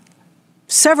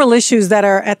several issues that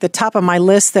are at the top of my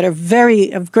list that are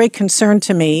of great concern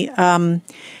to me.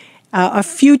 A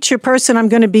future person I'm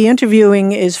going to be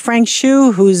interviewing is Frank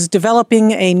Hsu, who's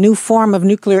developing a new form of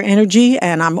nuclear energy,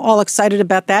 and I'm all excited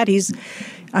about that.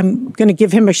 I'm going to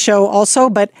give him a show also,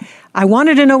 but I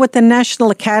wanted to know what the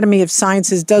National Academy of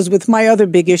Sciences does with my other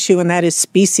big issue, and that is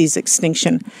species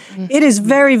extinction. It is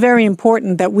very, very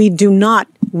important that we do not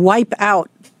wipe out,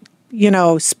 you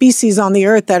know, species on the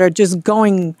Earth that are just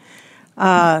going,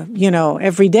 you know,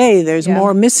 every day. There's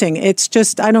more missing. It's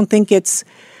just, I don't think it's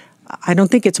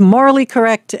morally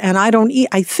correct, and I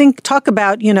think, talk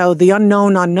about, you know, the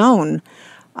unknown unknown.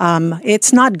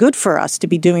 It's not good for us to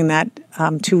be doing that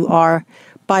to our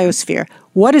biosphere.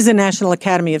 What is the National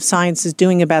Academy of Sciences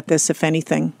doing about this, if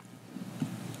anything?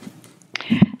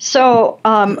 So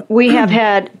we have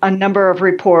had a number of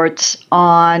reports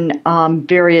on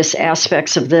various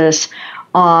aspects of this,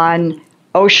 on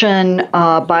ocean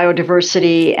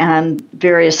biodiversity and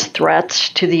various threats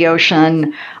to the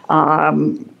ocean,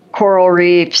 coral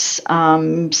reefs,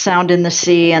 sound in the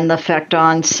sea and the effect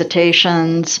on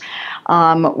cetaceans.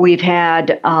 We've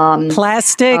had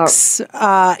plastics,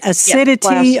 acidity.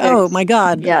 Plastics. Oh my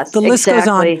God! Yes, the list goes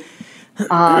on.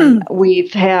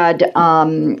 We've had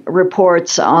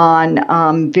reports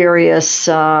on various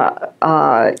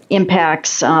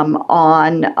impacts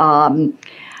on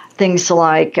things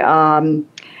like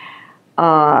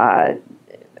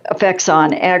effects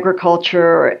on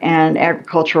agriculture and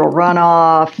agricultural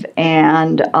runoff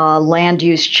and land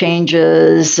use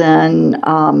changes and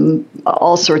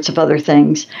all sorts of other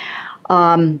things.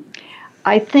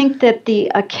 I think that the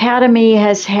Academy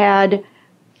has had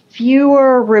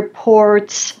fewer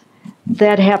reports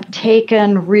that have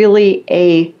taken really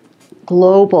a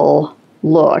global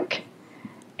look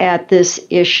at this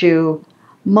issue,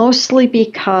 mostly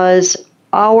because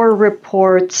our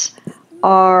reports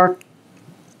are,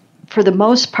 for the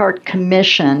most part,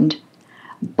 commissioned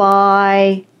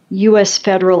by U.S.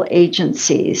 federal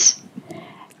agencies.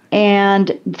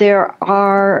 And there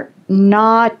are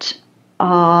not,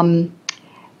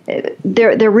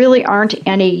 there really aren't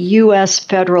any U.S.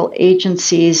 federal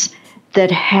agencies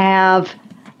that have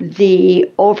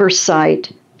the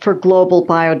oversight for global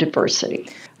biodiversity.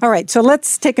 All right, so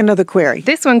let's take another query.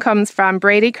 This one comes from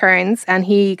Brady Kearns, and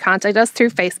he contacted us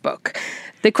through Facebook.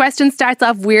 The question starts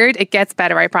off weird. It gets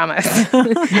better, I promise.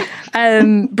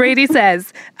 Brady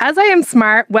says, as I am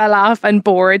smart, well off and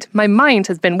bored, my mind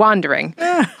has been wandering.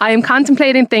 I am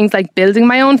contemplating things like building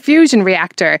my own fusion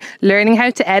reactor, learning how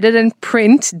to edit and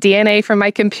print DNA from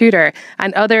my computer,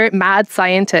 and other mad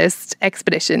scientist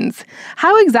expeditions.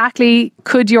 How exactly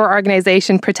could your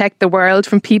organization protect the world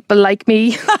from people like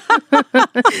me?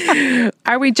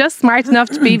 Are we just smart enough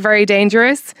to be very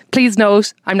dangerous? Please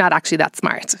note, I'm not actually that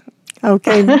smart.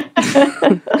 Okay.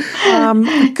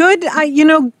 Good.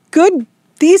 Good.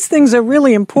 These things are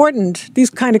really important.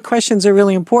 These kind of questions are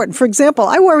really important. For example,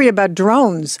 I worry about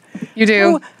drones. You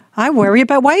do? I worry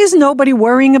about, why is nobody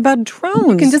worrying about drones?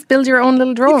 You can just build your own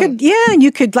little drone.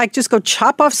 You could like just go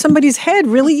chop off somebody's head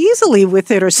really easily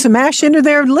with it or smash into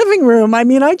their living room. I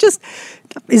mean,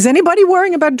 is anybody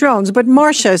worrying about drones? But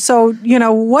Marcia, so,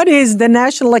 what is the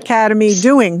National Academy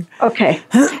doing? Okay.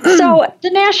 So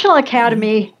the National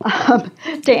Academy,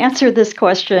 to answer this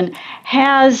question,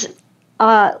 has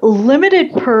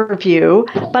limited purview,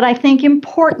 but I think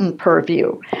important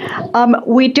purview.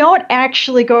 We don't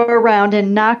actually go around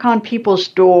and knock on people's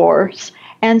doors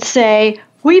and say,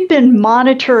 we've been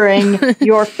monitoring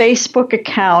your Facebook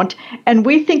account and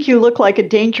we think you look like a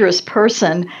dangerous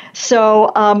person,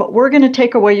 so we're going to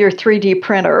take away your 3D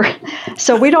printer.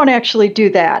 So we don't actually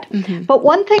do that. Mm-hmm. But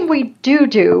one thing we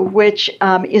do, which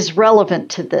is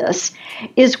relevant to this,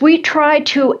 is we try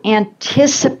to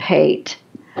anticipate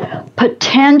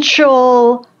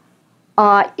potential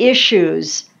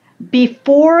issues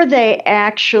before they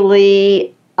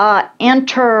actually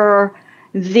enter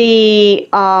the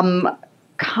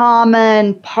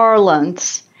common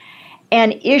parlance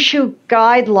and issue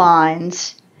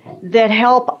guidelines that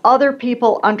help other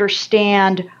people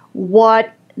understand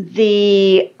what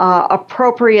the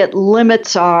appropriate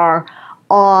limits are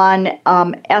on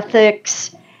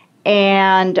ethics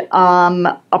and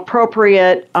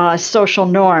appropriate social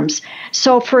norms.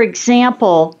 So, for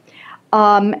example,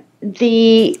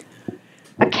 the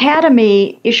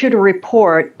Academy issued a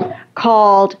report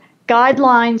called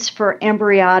Guidelines for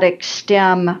Embryonic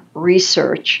STEM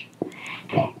Research.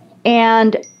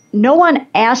 And no one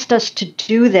asked us to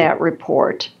do that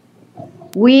report.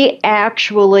 We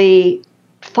actually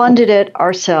funded it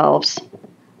ourselves,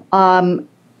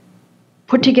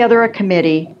 put together a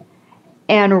committee,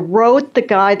 and wrote the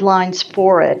guidelines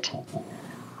for it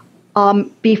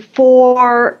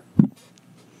before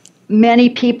many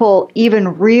people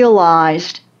even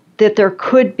realized that there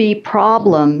could be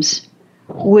problems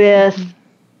with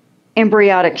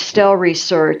embryonic cell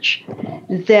research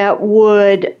that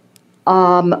would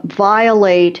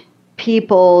violate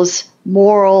people's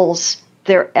morals,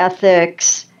 their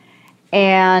ethics,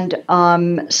 and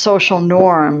social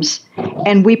norms.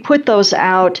 And we put those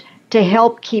out to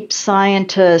help keep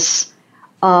scientists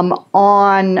on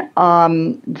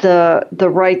the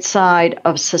right side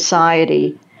of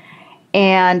society.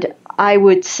 And I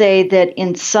would say that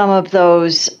in some of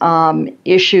those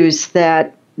issues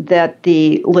that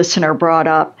the listener brought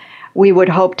up, we would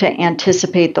hope to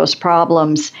anticipate those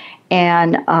problems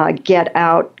and get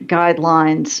out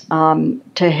guidelines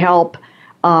to help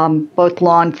both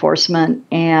law enforcement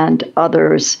and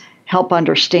others help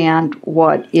understand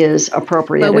what is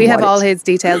appropriate. Well, we have all his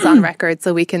details on record,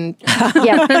 so we can.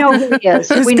 Yeah, we know who he is.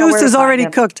 His goose is already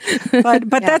cooked. But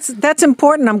yeah. That's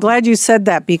important. I'm glad you said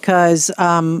that because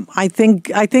I think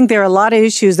there are a lot of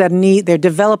issues that they're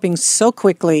developing so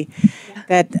quickly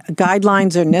that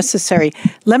guidelines are necessary.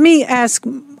 Let me ask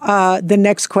the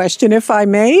next question, if I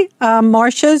may,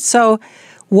 Marcia. So,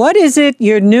 what is it?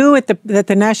 You're new at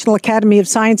the National Academy of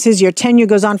Sciences. Your tenure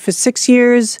goes on for 6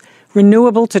 years.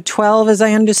 Renewable to 12, as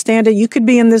I understand it. You could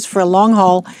be in this for a long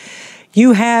haul.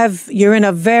 You're in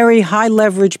a very high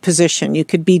leverage position. You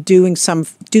could be do some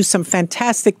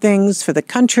fantastic things for the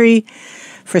country,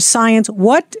 for science.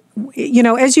 What,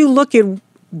 as you look at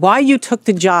why you took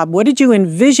the job, what did you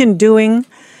envision doing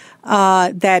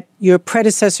that your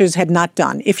predecessors had not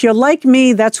done? If you're like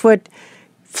me, that's what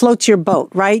floats your boat,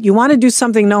 right? You want to do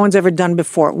something no one's ever done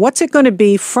before. What's it going to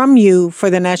be from you for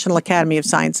the National Academy of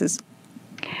Sciences?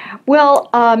 Well,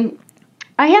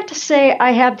 I have to say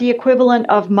I have the equivalent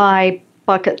of my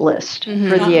bucket list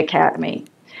for the Academy.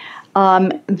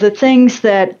 The things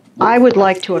that I would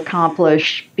like to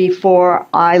accomplish before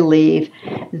I leave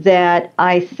that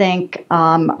I think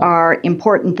are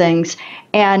important things.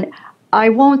 And I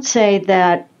won't say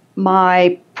that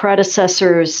my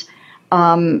predecessors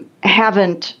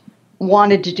haven't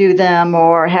wanted to do them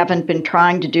or haven't been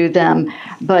trying to do them,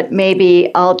 but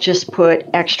maybe I'll just put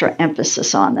extra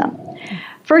emphasis on them.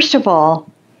 First of all,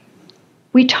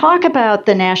 we talk about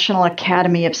the National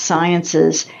Academy of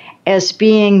Sciences as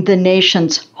being the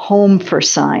nation's home for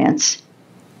science.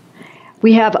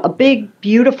 We have a big,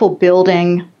 beautiful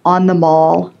building on the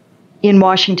Mall in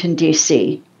Washington,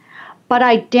 D.C., but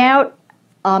I doubt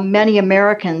many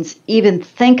Americans even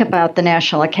think about the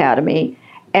National Academy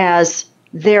as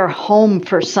their home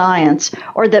for science,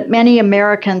 or that many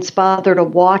Americans bother to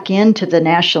walk into the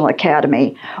National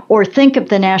Academy or think of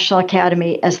the National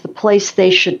Academy as the place they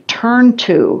should turn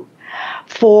to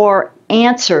for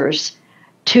answers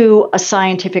to a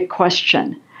scientific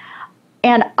question.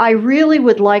 And I really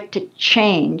would like to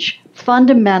change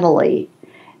fundamentally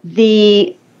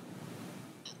the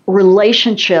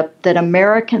relationship that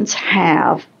Americans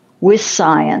have with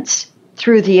science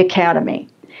through the Academy,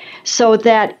 so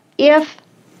that if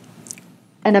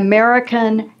an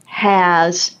American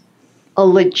has a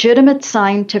legitimate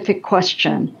scientific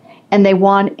question and they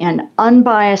want an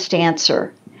unbiased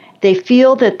answer, they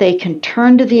feel that they can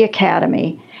turn to the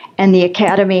Academy, and the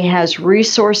Academy has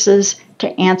resources to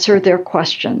answer their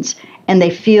questions, and they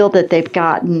feel that they've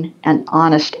gotten an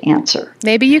honest answer.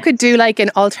 Maybe you could do like an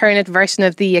alternate version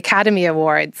of the Academy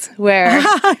Awards where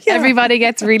everybody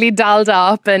gets really dolled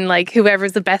up and like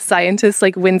whoever's the best scientist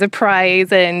like wins a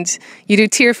prize, and you do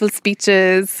tearful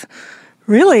speeches.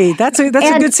 Really? That's a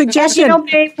good suggestion. And,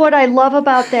 Maeve, what I love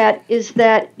about that is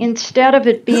that instead of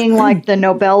it being like the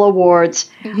Nobel Awards,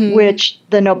 which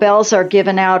the Nobels are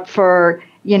given out for,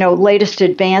 latest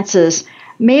advances,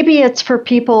 maybe it's for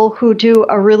people who do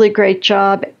a really great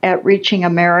job at reaching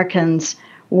Americans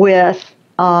with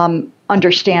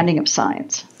understanding of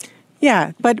science.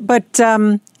 Yeah, but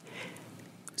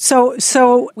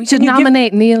so we should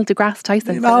nominate Neil deGrasse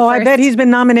Tyson. I bet he's been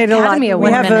nominated Academy a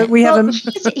lot.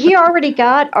 He already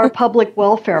got our Public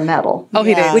Welfare Medal. Oh,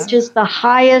 he did, which is the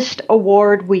highest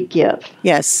award we give.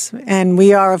 Yes, and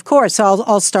we are, of course,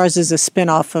 All Stars is a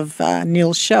spinoff of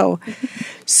Neil's show.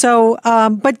 So,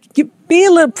 but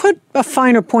put a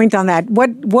finer point on that.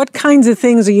 What kinds of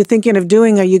things are you thinking of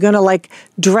doing? Are you going to like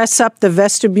dress up the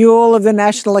vestibule of the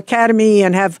National Academy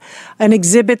and have an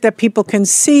exhibit that people can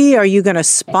see? Are you going to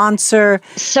sponsor?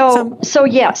 So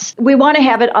yes, we want to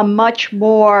have it a much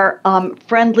more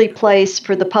friendly place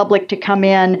for the public to come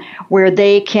in, where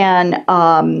they can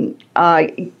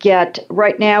get.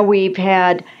 Right now, we've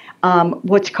had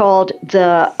what's called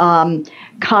the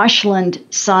Koshland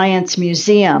Science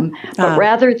Museum, but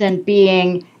rather than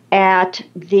being at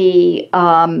the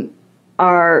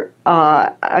our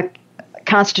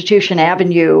Constitution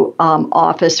Avenue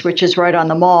office, which is right on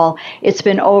the Mall, it's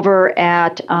been over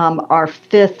at our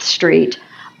 5th Street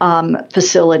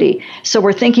facility. So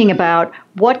we're thinking about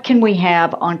what can we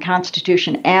have on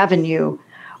Constitution Avenue,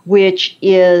 which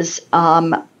is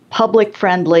public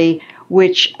friendly,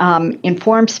 which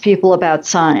informs people about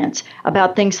science,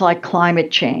 about things like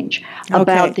climate change,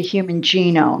 about the human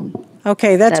genome.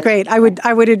 Okay, that's great. I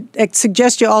would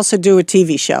suggest you also do a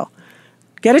TV show.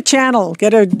 Get a channel,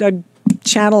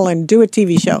 channel and do a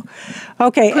TV show.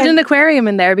 Okay. Put an aquarium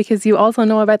in there because you also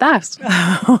know about that.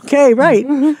 Okay, right.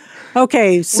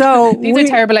 Okay, so these are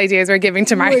terrible ideas we're giving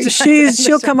to Marcia.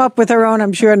 She'll come up with her own,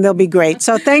 I'm sure, and they'll be great.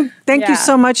 So thank you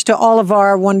so much to all of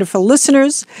our wonderful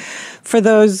listeners for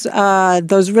those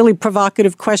really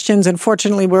provocative questions.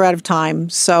 Unfortunately, we're out of time,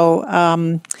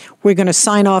 so we're going to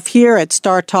sign off here at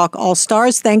Star Talk All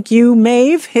Stars. Thank you,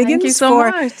 Maeve Higgins,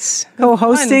 for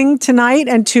co-hosting tonight,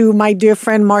 and to my dear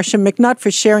friend Marcia McNutt for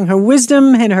sharing her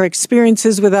wisdom and her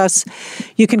experiences with us.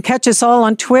 You can catch us all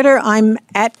on Twitter. I'm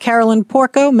at Carolyn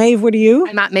Porco. Maeve, what are you?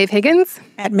 I'm at Maeve Higgins.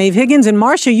 At Maeve Higgins. And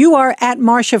Marcia, you are at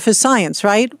Marcia for Science,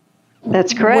 right?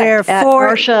 That's correct. At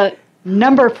Marcia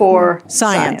 #4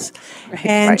 Science.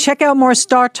 And check out more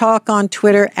Star Talk on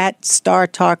Twitter at Star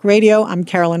Talk Radio. I'm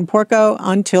Carolyn Porco.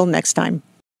 Until next time.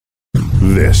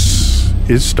 This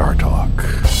is Star Talk.